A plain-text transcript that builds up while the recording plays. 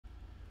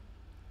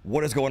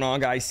What is going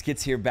on, guys?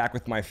 Skits here, back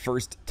with my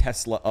first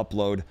Tesla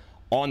upload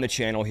on the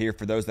channel here.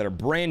 For those that are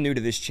brand new to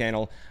this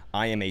channel,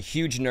 I am a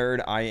huge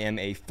nerd. I am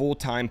a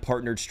full-time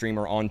partnered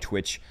streamer on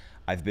Twitch.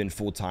 I've been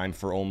full-time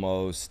for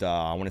almost,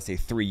 I want to say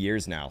 3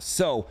 years now.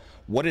 So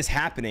what is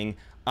happening,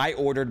 I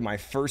ordered my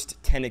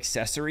first 10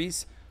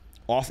 accessories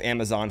off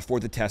Amazon for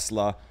the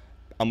Tesla.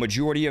 A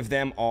majority of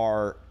them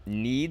are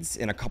needs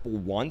and a couple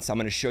wants. I'm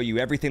going to show you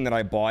everything that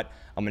I bought.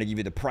 I'm going to give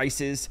you the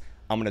prices.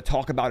 I'm going to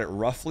talk about it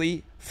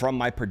roughly from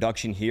my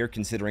production here,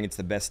 considering it's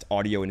the best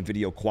audio and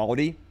video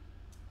quality.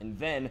 And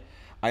then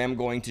I am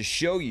going to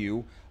show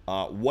you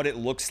what it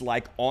looks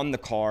like on the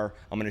car.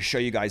 I'm going to show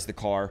you guys the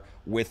car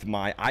with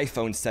my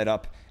iPhone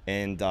setup,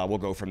 and we'll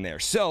go from there.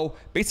 So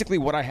basically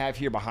what I have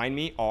here behind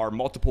me are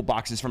multiple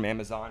boxes from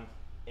Amazon.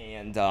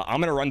 And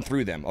I'm going to run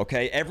through them,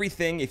 okay?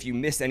 Everything, if you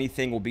miss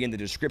anything, will be in the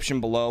description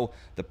below,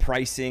 the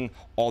pricing,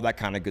 all that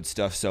kind of good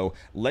stuff. So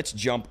let's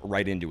jump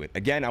right into it.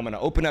 Again, I'm going to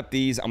open up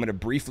these. I'm going to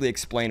briefly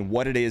explain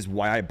what it is,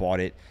 why I bought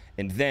it,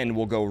 and then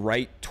we'll go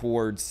right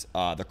towards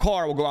the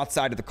car. We'll go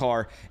outside of the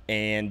car,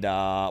 and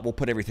we'll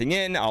put everything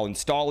in. I'll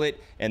install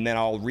it, and then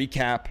I'll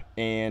recap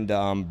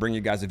and bring you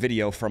guys a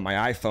video from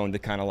my iPhone to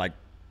kind of like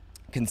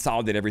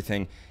consolidate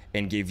everything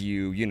and give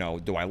you, you know,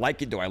 do I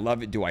like it? Do I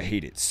love it? Do I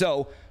hate it?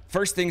 So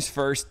first things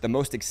first, the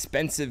most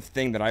expensive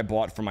thing that I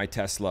bought for my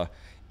Tesla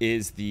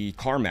is the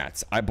car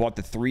mats. I bought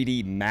the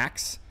 3D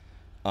Max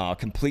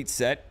complete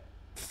set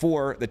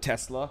for the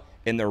Tesla,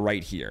 and they're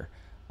right here.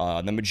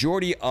 The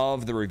majority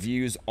of the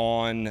reviews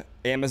on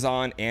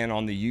Amazon and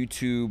on the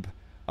YouTube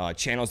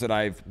channels that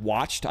I've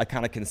watched, I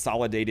kind of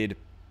consolidated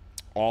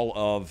all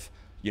of,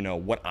 you know,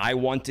 what I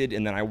wanted,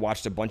 and then I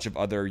watched a bunch of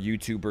other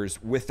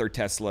YouTubers with their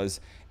Teslas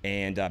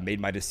and made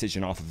my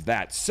decision off of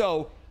that.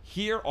 So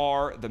here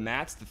are the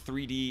mats, the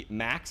 3D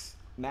Max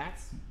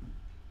mats.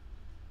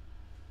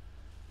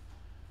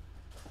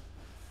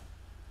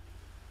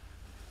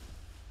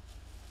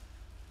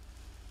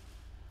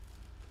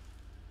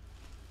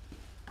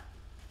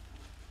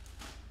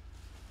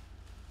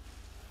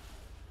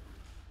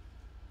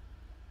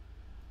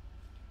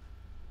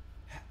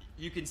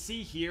 You can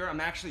see here, I'm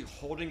actually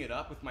holding it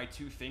up with my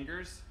 2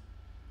 fingers.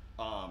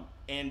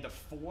 And the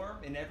form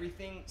and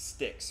everything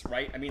sticks,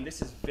 right? I mean,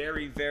 this is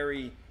very,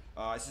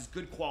 this is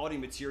good quality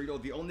material.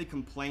 The only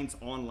complaints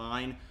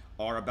online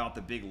are about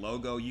the big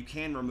logo. You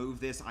can remove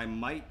this. I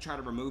might try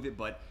to remove it,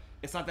 but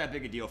it's not that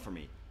big a deal for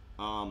me.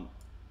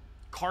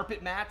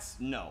 Carpet mats,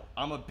 no.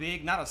 I'm a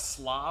big, not a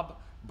slob,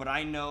 but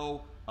I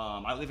know,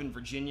 I live in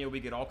Virginia. We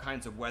get all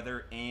kinds of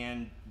weather,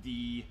 and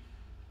the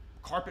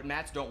carpet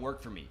mats don't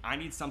work for me. I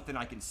need something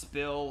I can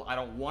spill. I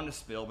don't want to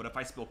spill, but if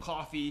I spill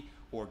coffee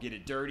or get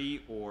it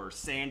dirty or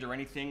sand or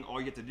anything, all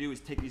you have to do is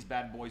take these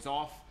bad boys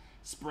off,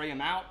 spray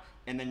them out,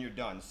 and then you're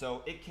done.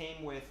 So it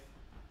came with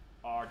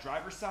our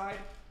driver's side,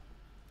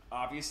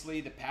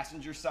 obviously the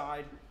passenger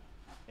side,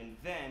 and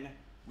then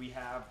we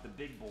have the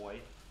big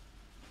boy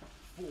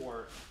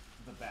for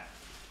the back.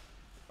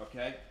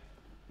 Okay?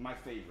 My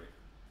favorite.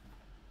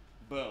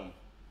 Boom.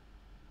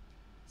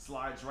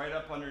 Slides right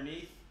up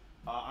underneath.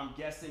 I'm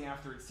guessing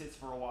after it sits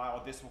for a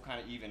while, this will kind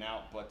of even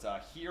out, but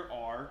here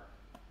are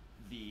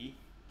the,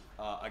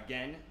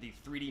 again, the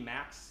 3D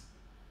Max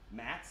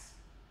mats.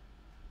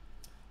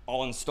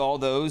 I'll install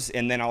those,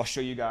 and then I'll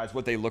show you guys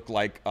what they look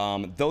like.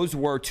 Those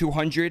were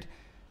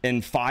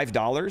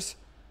 $205,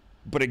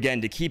 but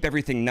again, to keep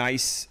everything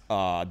nice,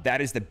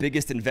 that is the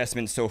biggest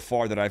investment so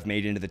far that I've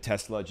made into the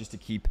Tesla, just to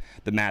keep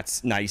the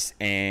mats nice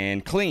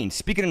and clean.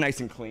 Speaking of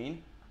nice and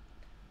clean,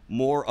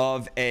 more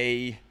of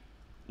a,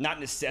 not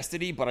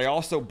necessity, but I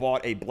also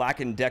bought a Black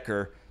 &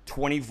 Decker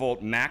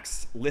 20-volt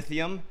max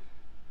lithium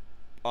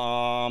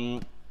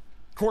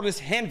cordless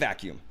hand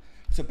vacuum.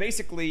 So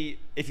basically,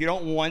 if you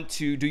don't want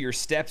to do your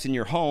steps in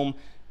your home,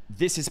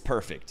 this is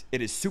perfect.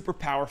 It is super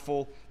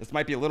powerful. This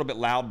might be a little bit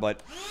loud,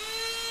 but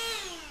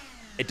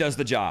it does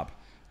the job.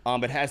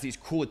 It has these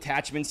cool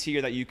attachments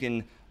here that you can,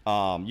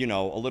 you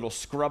know, a little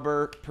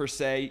scrubber per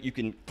se. You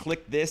can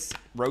click this,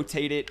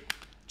 rotate it,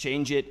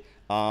 change it.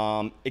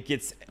 It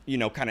gets, you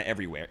know, kind of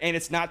everywhere. And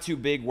it's not too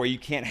big where you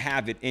can't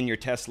have it in your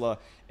Tesla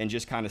and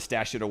just kind of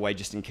stash it away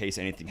just in case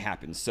anything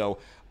happens. So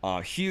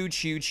huge,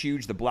 huge,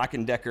 huge. The Black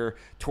 & Decker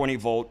 20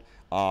 volt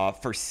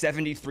for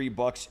 73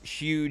 bucks.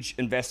 Huge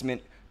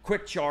investment,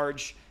 quick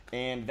charge.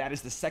 And that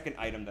is the second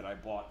item that I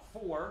bought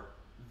for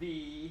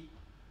the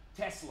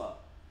Tesla.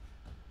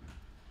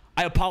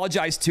 I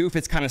apologize too if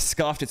it's kind of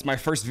scuffed. It's my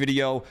first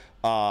video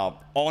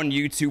on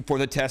YouTube for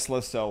the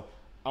Tesla. So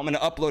I'm going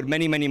to upload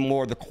many, many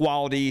more. The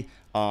quality,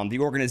 the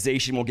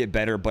organization will get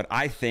better, but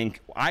I think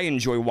I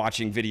enjoy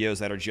watching videos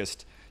that are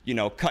just, you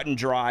know, cut and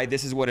dry.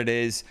 This is what it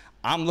is.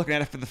 I'm looking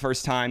at it for the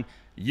first time.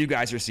 You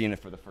guys are seeing it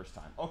for the first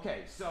time.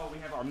 Okay, so we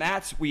have our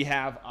mats. We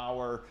have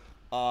our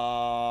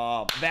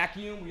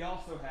vacuum. We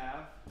also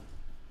have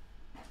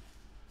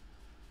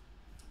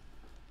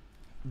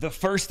the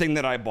first thing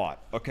that I bought.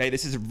 Okay,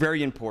 this is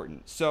very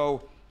important.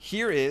 So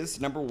here is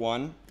number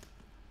one.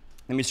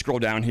 Let me scroll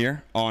down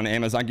here on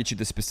Amazon, get you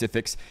the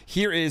specifics.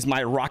 Here is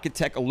my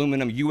Rocketech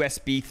aluminum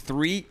USB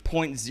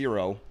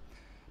 3.0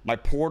 my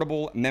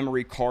portable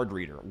memory card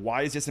reader.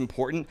 Why is this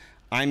important?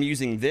 I'm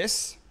using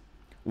this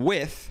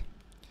with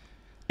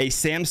a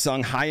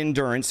Samsung high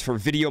endurance for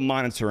video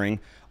monitoring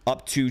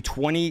up to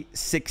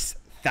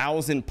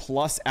 26,000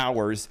 plus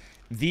hours.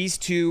 These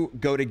two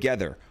go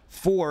together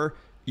for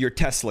your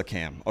Tesla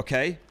cam,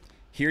 okay?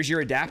 Here's your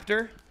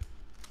adapter.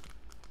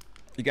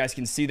 You guys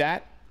can see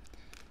that.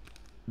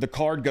 The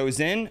card goes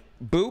in,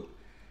 boop.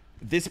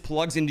 This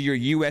plugs into your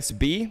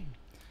USB.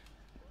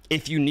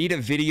 If you need a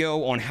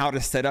video on how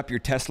to set up your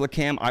Tesla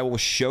cam, I will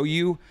show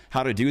you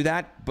how to do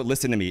that. But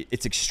listen to me,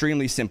 it's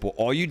extremely simple.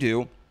 All you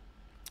do,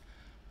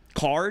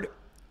 card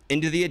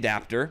into the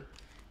adapter,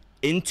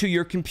 into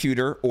your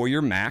computer or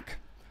your Mac,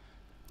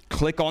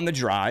 click on the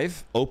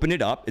drive, open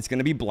it up, it's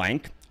gonna be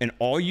blank, and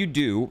all you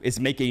do is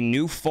make a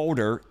new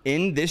folder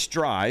in this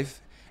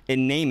drive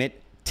and name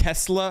it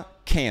Tesla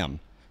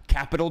Cam,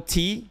 capital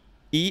T-E-S-L-A,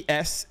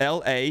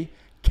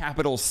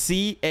 capital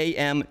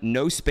C-A-M,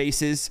 no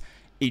spaces.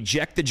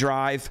 Eject the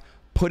drive,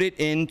 put it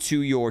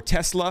into your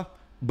Tesla,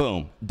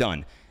 boom,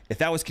 done. If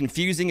that was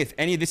confusing, if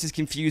any of this is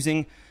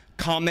confusing,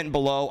 comment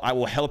below. I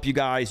will help you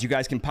guys. You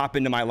guys can pop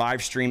into my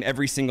live stream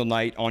every single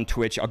night on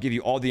Twitch. I'll give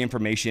you all the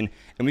information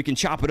and we can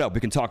chop it up.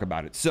 We can talk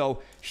about it.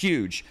 So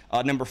huge.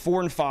 Number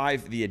 4 and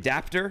 5, the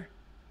adapter.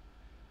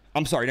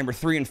 I'm sorry, number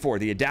 3 and 4,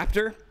 the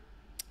adapter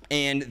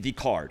and the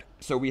card.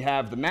 So we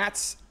have the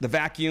mats, the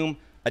vacuum,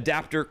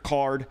 adapter,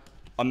 card,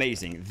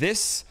 amazing.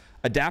 This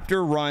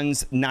adapter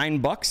runs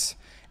 $9.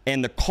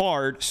 And the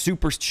card,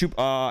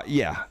 $9.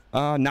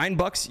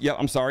 Yeah,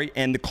 I'm sorry.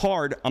 And the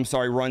card, I'm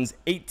sorry, runs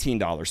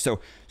 $18.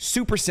 So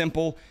super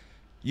simple.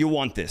 You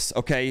want this,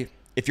 okay?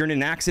 If you're in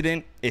an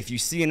accident, if you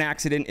see an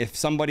accident, if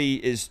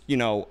somebody is, you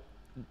know,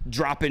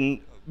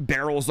 dropping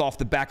barrels off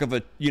the back of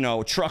a, you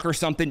know, truck or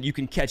something, you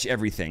can catch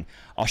everything.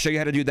 I'll show you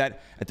how to do that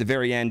at the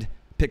very end.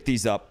 Pick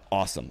these up.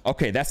 Awesome.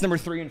 Okay, that's number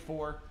 3 and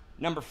 4.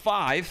 Number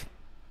 5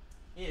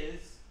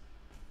 is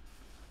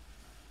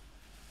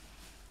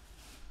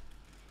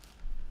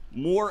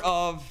more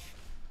of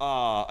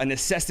a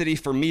necessity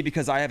for me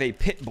because I have a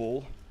pit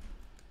bull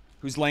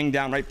who's laying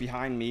down right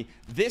behind me.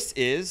 This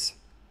is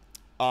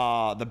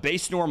the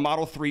Basenor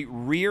Model 3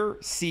 rear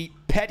seat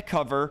pet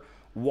cover,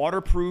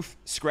 waterproof,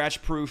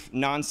 scratch-proof,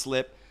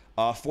 non-slip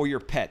for your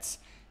pets.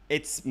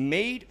 It's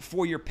made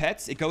for your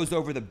pets. It goes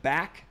over the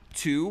back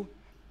 2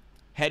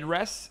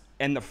 headrests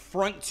and the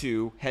front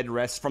 2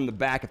 headrests from the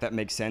back, if that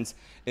makes sense.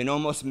 It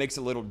almost makes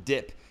a little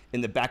dip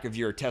in the back of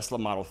your Tesla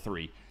Model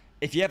 3.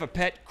 If you have a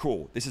pet,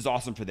 cool. This is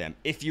awesome for them.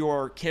 If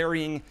you're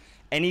carrying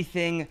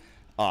anything,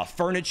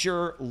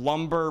 furniture,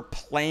 lumber,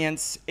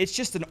 plants, it's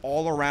just an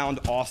all-around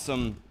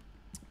awesome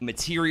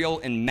material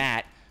and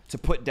mat to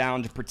put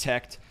down to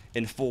protect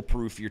and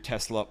foolproof your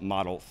Tesla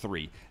Model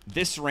 3.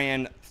 This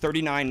ran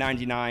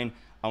 $39.99.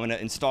 I'm gonna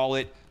install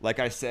it, like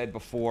I said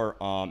before,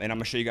 and I'm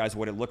gonna show you guys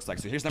what it looks like.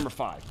 So here's number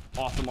 5.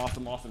 Awesome,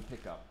 awesome, awesome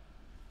pickup.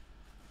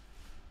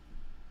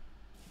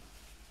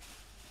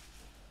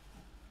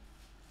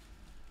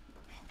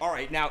 All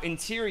right, now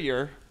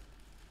interior,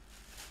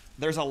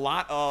 there's a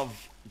lot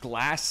of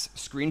glass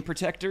screen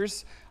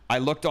protectors. I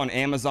looked on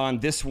Amazon,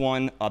 this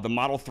one, the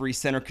Model 3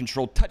 center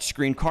control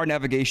touchscreen car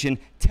navigation,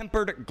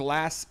 tempered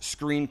glass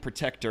screen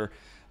protector,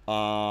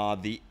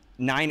 the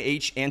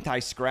 9H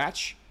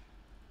anti-scratch,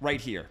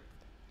 right here.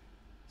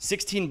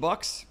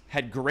 $16,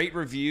 had great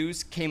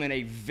reviews, came in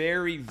a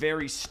very,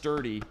 very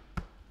sturdy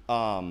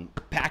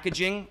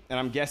packaging, and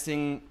I'm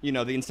guessing, you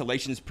know, the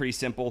installation is pretty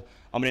simple.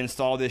 I'm gonna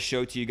install this,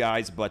 show it to you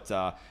guys, but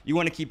you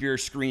wanna keep your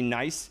screen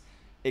nice.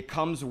 It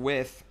comes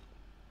with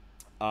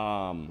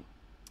an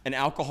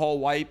alcohol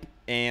wipe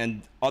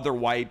and other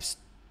wipes.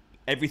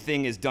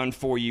 Everything is done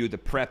for you, the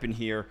prep in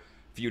here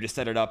for you to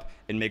set it up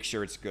and make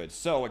sure it's good.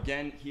 So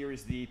again, here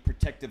is the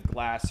protective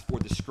glass for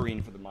the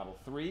screen for the Model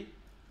 3.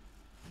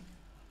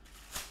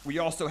 We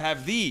also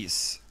have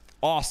these,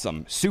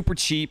 awesome, super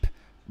cheap,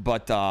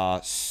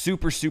 but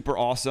super, super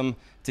awesome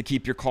to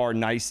keep your car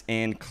nice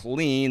and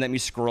clean. Let me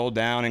scroll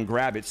down and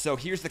grab it. So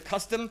here's the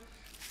custom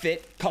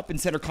fit cup and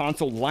center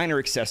console liner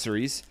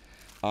accessories.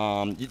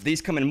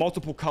 These come in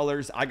multiple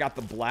colors. I got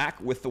the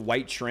black with the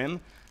white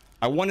trim.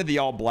 I wanted the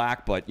all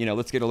black, but you know,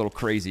 let's get a little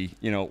crazy.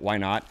 You know, why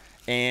not?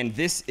 And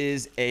this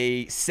is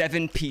a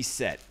 7-piece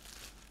set.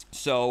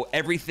 So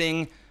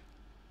everything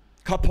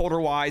cup holder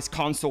wise,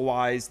 console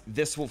wise,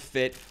 this will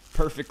fit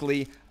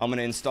perfectly. I'm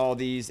gonna install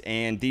these,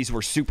 and these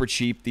were super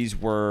cheap. These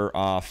were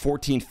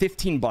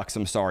 $15,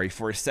 I'm sorry,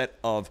 for a set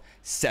of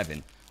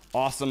 7.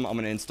 Awesome. I'm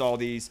gonna install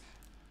these.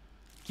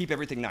 Keep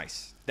everything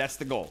nice. That's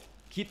the goal.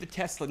 Keep the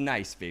Tesla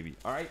nice, baby.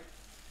 All right.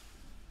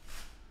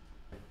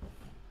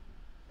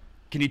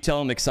 Can you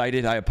tell I'm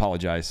excited? I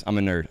apologize. I'm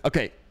a nerd.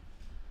 Okay.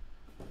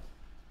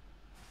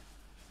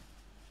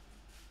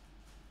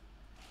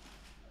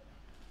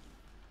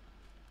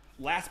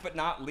 Last but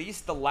not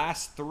least, the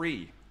last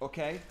 3,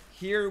 okay?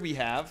 Here we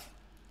have,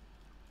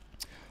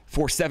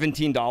 for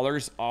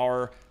 $17,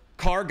 our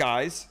Car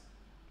Guys,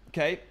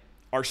 okay?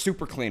 Our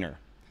super cleaner.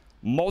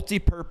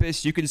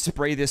 Multi-purpose, you can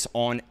spray this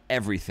on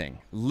everything.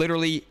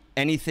 Literally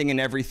anything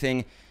and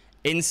everything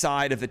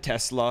inside of the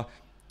Tesla.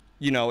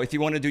 you know, if you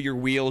want to do your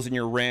wheels and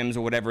your rims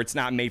or whatever, it's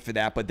not made for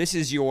that. But this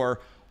is your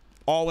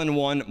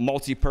all-in-one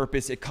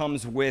multi-purpose. It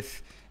comes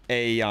with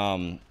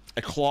a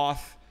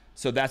cloth,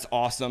 so that's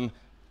awesome.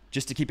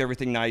 Just to keep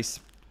everything nice,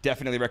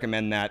 definitely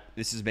recommend that.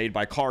 This is made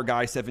by Car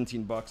Guy,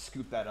 17 bucks.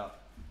 Scoop that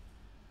up.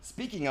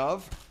 Speaking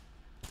of,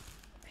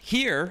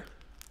 here,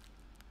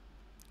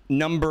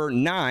 number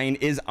 9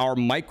 is our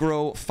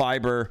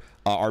microfiber,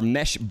 our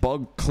mesh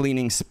bug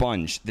cleaning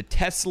sponge. The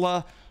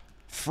Tesla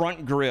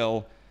front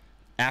grille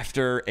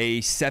after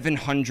a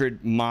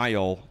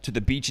 700-mile to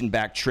the beach and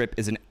back trip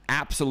is an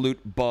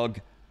absolute bug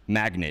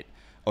magnet,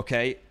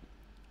 okay?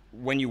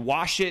 When you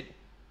wash it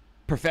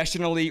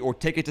professionally or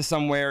take it to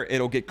somewhere,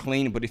 it'll get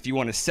clean. But if you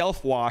want to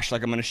self-wash,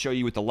 like I'm going to show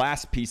you with the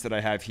last piece that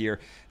I have here,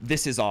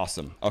 this is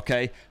awesome,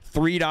 okay?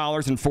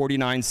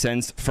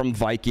 $3.49 from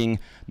Viking.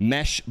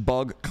 Mesh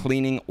bug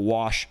cleaning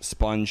wash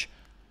sponge.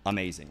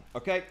 Amazing,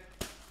 okay?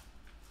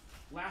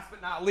 Last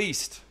but not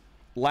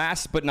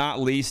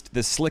least,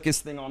 the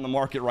slickest thing on the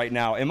market right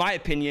now, in my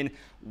opinion,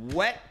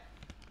 wet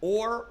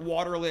or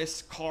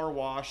waterless car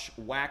wash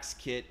wax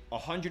kit,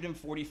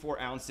 144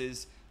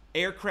 ounces,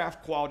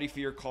 aircraft quality for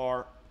your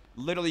car.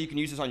 Literally, you can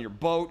use this on your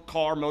boat,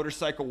 car,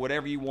 motorcycle,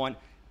 whatever you want.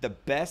 The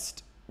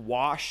best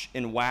wash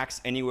and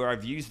wax anywhere.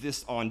 I've used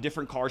this on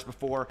different cars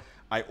before.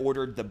 I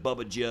ordered the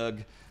Bubba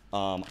Jug.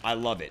 I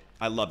love it.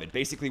 I love it.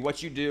 Basically,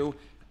 what you do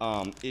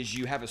is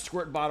you have a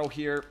squirt bottle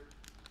here,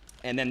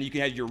 and then you can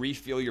have your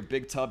refill, your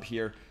big tub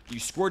here. You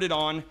squirt it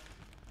on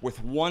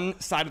with one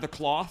side of the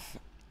cloth,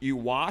 you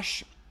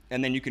wash,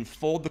 and then you can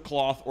fold the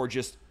cloth or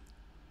just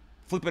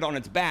flip it on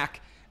its back,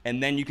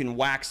 and then you can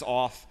wax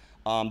off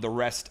the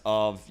rest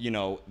of, you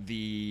know,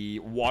 the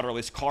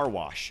waterless car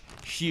wash.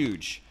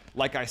 Huge.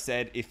 Like I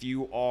said, if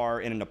you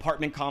are in an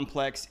apartment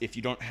complex, if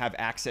you don't have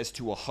access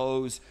to a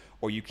hose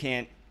or you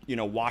can't, you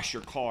know, wash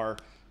your car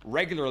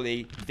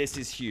regularly, this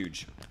is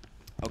huge.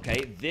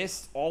 Okay,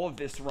 all of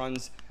this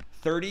runs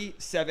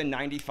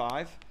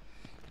 $37.95,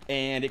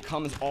 and it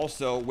comes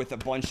also with a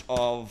bunch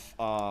of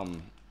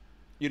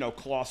you know,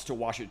 cloths to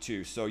wash it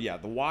too. So yeah,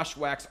 the wash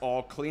wax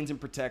all cleans and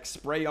protects,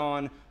 spray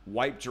on,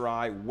 wipe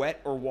dry, wet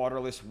or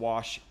waterless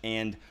wash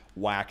and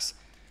wax.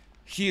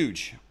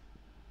 Huge.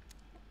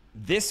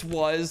 This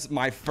was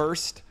my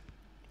first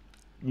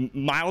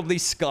mildly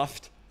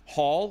scuffed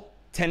haul,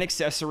 10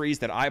 accessories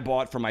that I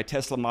bought for my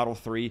Tesla Model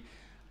 3.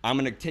 I'm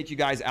gonna take you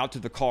guys out to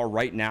the car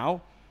right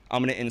now.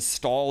 I'm gonna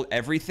install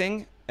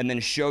everything and then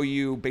show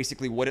you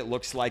basically what it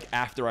looks like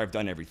after I've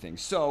done everything.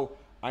 So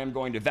I am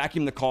going to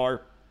vacuum the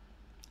car.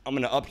 I'm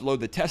gonna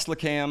upload the Tesla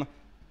cam,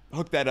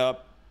 hook that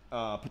up,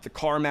 put the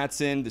car mats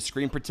in, the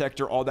screen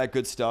protector, all that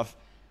good stuff,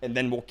 and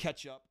then we'll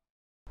catch up.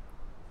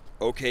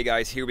 Okay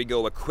guys, here we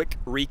go. A quick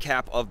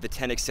recap of the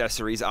 10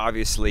 accessories.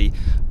 Obviously,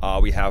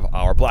 we have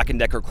our Black &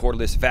 Decker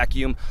cordless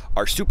vacuum,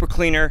 our super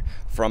cleaner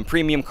from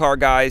Premium Car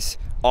Guys,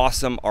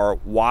 awesome, our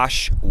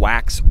wash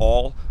wax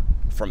all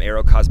from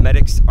Aero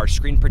Cosmetics, our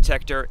screen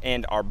protector,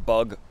 and our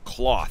bug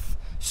cloth.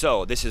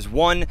 So this is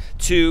 1,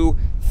 2,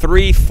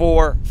 3,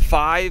 4,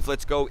 5.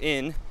 Let's go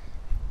in.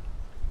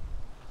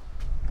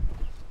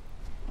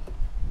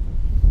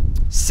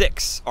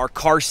 6, our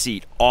car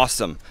seat,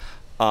 awesome.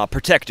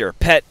 Protector,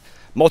 pet,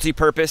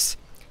 multi-purpose.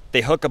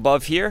 They hook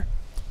above here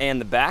and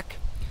the back.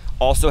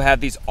 Also have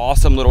these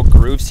awesome little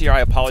grooves here. I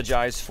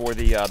apologize for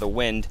the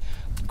wind.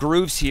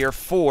 Grooves here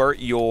for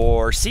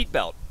your seat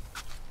belt.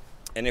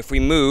 And if we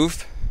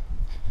move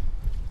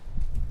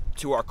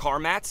to our car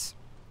mats,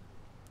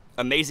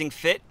 amazing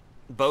fit,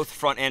 both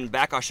front and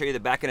back. I'll show you the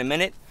back in a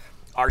minute.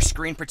 Our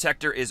screen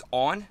protector is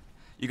on.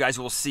 You guys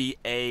will see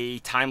a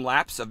time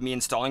lapse of me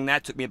installing that.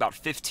 It took me about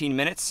 15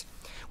 minutes.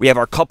 We have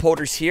our cup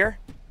holders here.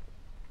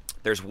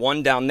 There's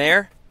one down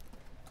there.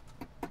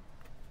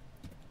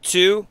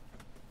 2,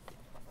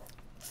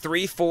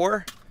 3,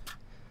 4,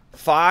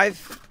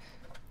 5,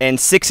 and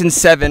 6 and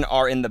 7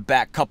 are in the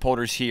back cup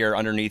holders here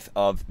underneath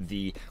of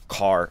the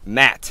car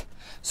mat.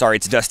 Sorry,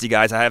 it's dusty,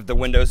 guys. I have the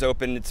windows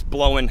open. It's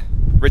blowing.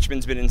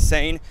 Richmond's been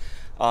insane.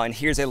 And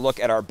here's a look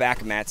at our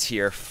back mats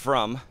here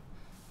from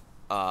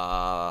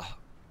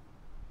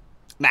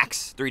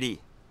Max 3D.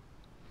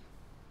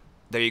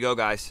 There you go,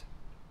 guys.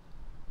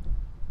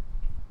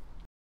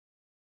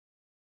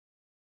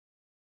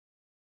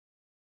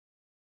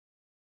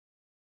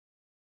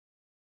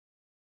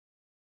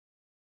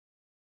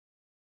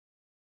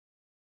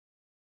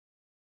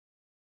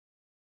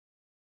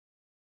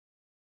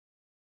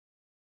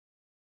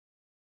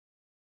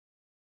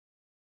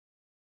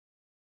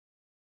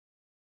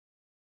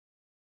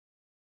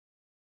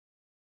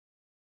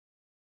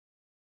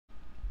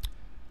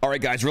 All right,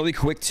 guys, really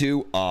quick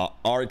too,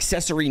 our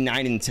accessory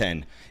 9 and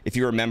 10, if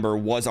you remember,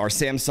 was our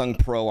Samsung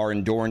Pro, our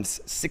Endurance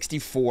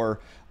 64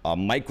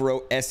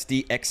 micro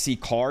SD XC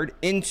card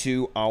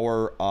into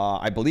our,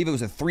 I believe it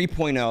was a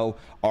 3.0,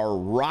 our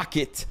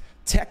Rocket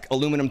Tech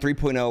Aluminum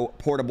 3.0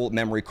 portable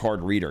memory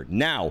card reader.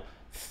 Now,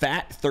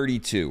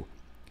 FAT32.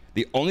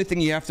 The only thing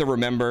you have to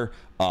remember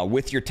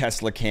with your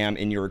Tesla cam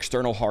in your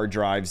external hard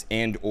drives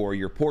and or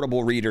your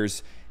portable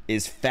readers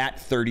is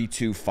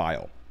FAT32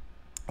 file,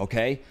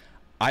 okay?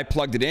 I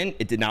plugged it in,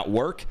 it did not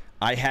work.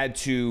 I had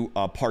to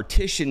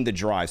partition the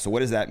drive. So what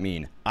does that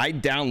mean? I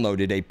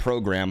downloaded a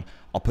program,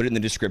 I'll put it in the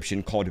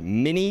description, called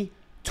Mini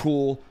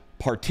Tool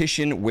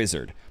Partition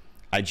Wizard.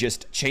 I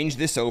just changed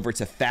this over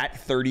to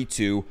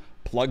FAT32,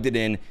 plugged it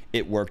in,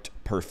 it worked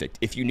perfect.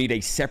 If you need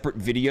a separate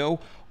video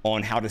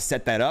on how to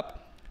set that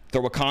up,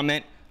 throw a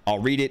comment, I'll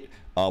read it,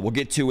 we'll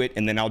get to it,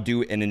 and then I'll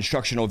do an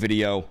instructional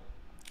video,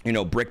 you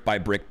know, brick by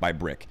brick by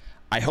brick.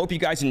 I hope you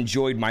guys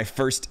enjoyed my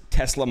first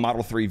Tesla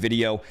Model 3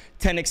 video,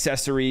 10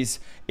 accessories.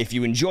 If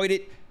you enjoyed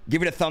it,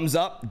 give it a thumbs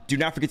up. Do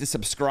not forget to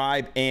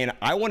subscribe. And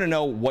I want to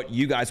know what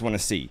you guys want to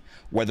see,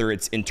 whether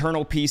it's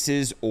internal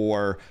pieces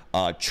or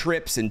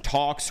trips and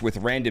talks with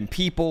random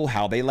people,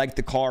 how they like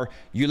the car.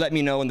 You let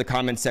me know in the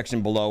comment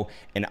section below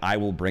and I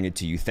will bring it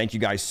to you. Thank you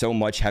guys so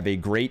much. Have a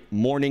great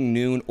morning,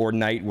 noon, or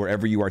night,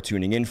 wherever you are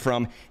tuning in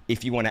from.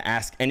 If you want to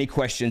ask any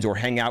questions or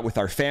hang out with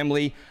our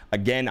family,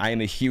 again, I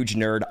am a huge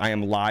nerd. I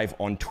am live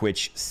on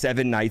Twitch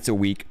 7 nights a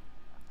week,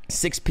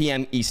 6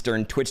 p.m.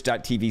 Eastern,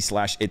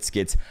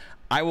 twitch.tv/itskits.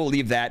 I will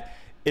leave that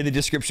in the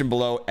description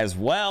below as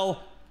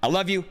well. I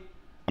love you.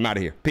 I'm out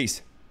of here.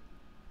 Peace.